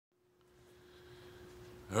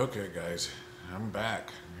Okay, guys, I'm back.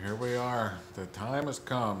 Here we are. The time has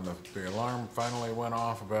come. The alarm finally went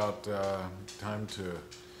off about time to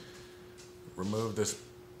remove this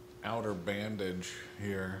outer bandage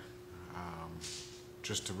here. Um,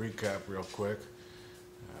 just to recap real quick,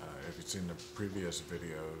 if you've seen the previous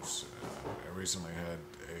videos, I recently had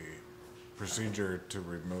a procedure to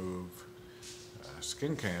remove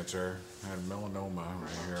skin cancer. I had melanoma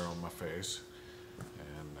right here on my face,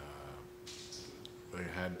 and they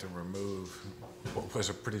had to remove what was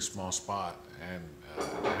a pretty small spot, and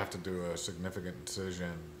have to do a significant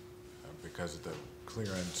incision because of the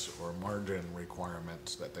clearance or margin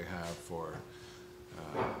requirements that they have for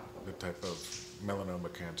the type of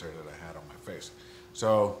melanoma cancer that I had on my face.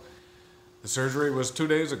 So the surgery was 2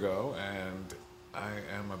 days ago, and I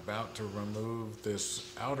am about to remove this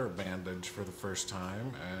outer bandage for the first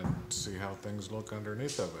time and see how things look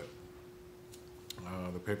underneath of it.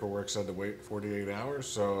 The paperwork said to wait 48 hours,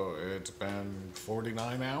 so it's been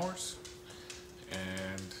 49 hours,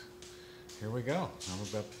 and here we go. I'm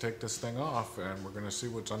about to take this thing off, and we're going to see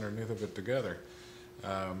what's underneath of it together.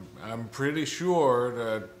 I'm pretty sure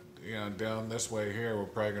that, down this way here, we're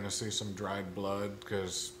probably going to see some dried blood,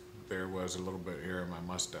 because there was a little bit here in my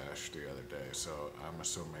mustache the other day, so I'm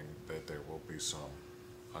assuming that there will be some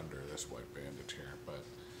under this white bandage here, but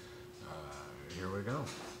here we go.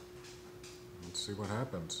 Let's see what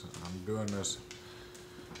happens. I'm doing this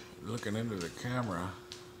looking into the camera.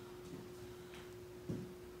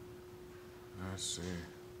 Let's see.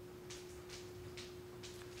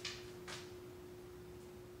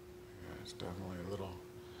 Yeah, it's definitely a little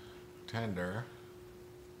tender.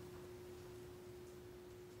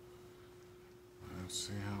 Let's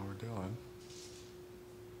see how we're doing.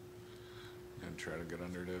 And try to get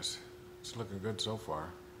under this. It's looking good so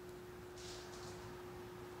far.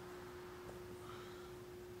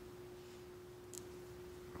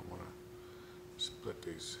 Split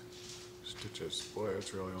these stitches. Boy,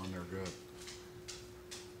 it's really on there good.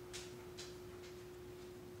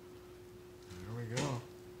 There we go.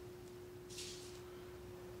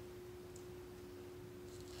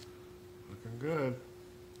 Looking good.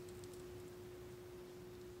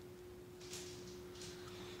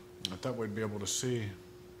 I thought we'd be able to see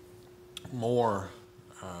more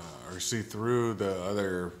or see through the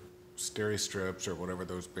other steri strips or whatever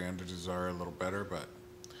those bandages are a little better, but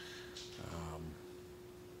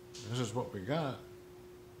this is what we got.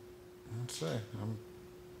 Let's see. I'm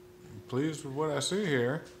pleased with what I see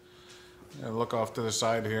here. I look off to the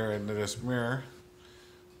side here into this mirror.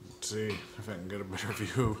 Let's see if I can get a better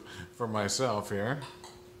view for myself here.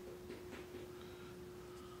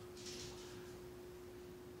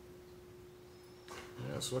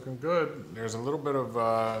 Yeah, it's looking good. There's a little bit of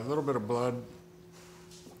blood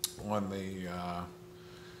on the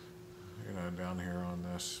down here on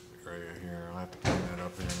this area here. I'll have to clean that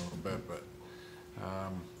up here in a little bit, but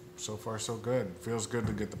so far so good. Feels good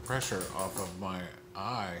to get the pressure off of my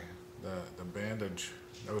eye. The bandage,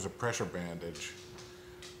 that was a pressure bandage.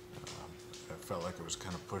 It felt like it was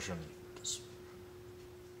kind of pushing, just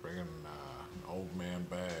bringing an old man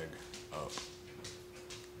bag up,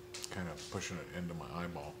 kind of pushing it into my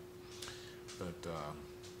eyeball. But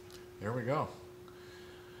there we go.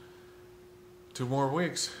 2 more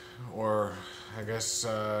weeks, or I guess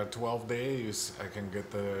 12 days, I can get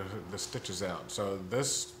the stitches out. So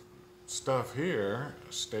this stuff here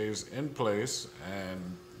stays in place, and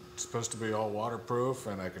it's supposed to be all waterproof,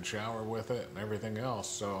 and I can shower with it and everything else.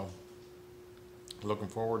 So looking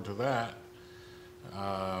forward to that.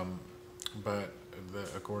 But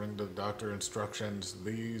according to the doctor instructions,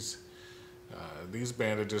 these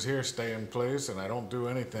bandages here stay in place, and I don't do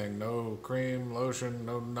anything, no cream, lotion,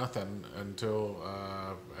 no nothing, until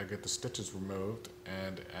I get the stitches removed,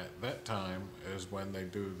 and at that time is when they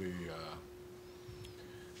do the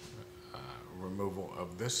removal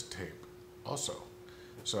of this tape also.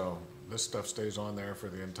 So this stuff stays on there for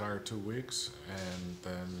the entire 2 weeks, and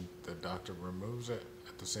then the doctor removes it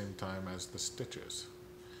at the same time as the stitches.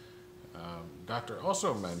 Doctor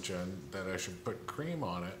also mentioned that I should put cream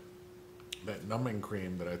on it. That numbing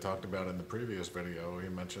cream that I talked about in the previous video, he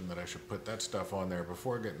mentioned that I should put that stuff on there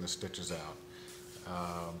before getting the stitches out,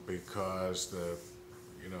 because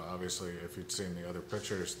obviously if you'd seen the other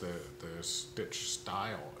pictures, the stitch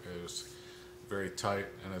style is very tight,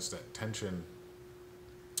 and it's that tension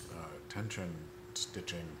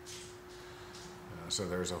stitching. So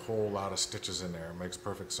there's a whole lot of stitches in there. It makes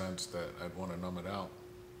perfect sense that I'd want to numb it out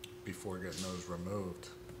before getting those removed.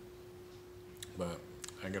 But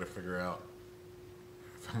I got to figure out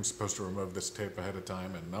if I'm supposed to remove this tape ahead of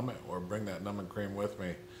time and numb it, or bring that numbing cream with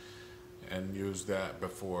me and use that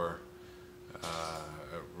before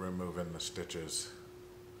removing the stitches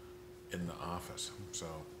in the office. So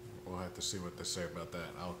we'll have to see what they say about that.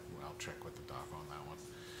 I'll check with the doc on that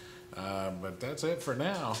one. But that's it for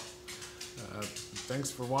now. Thanks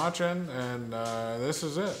for watching, and this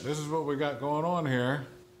is it. This is what we got going on here.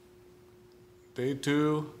 Day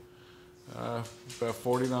 2, about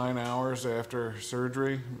 49 hours after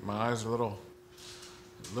surgery. My eyes are a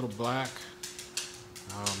little black.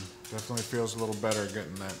 Definitely feels a little better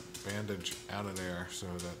getting that bandage out of there so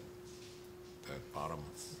that bottom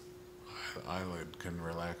eyelid can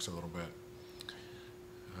relax a little bit.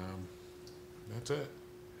 That's it.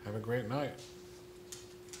 Have a great night.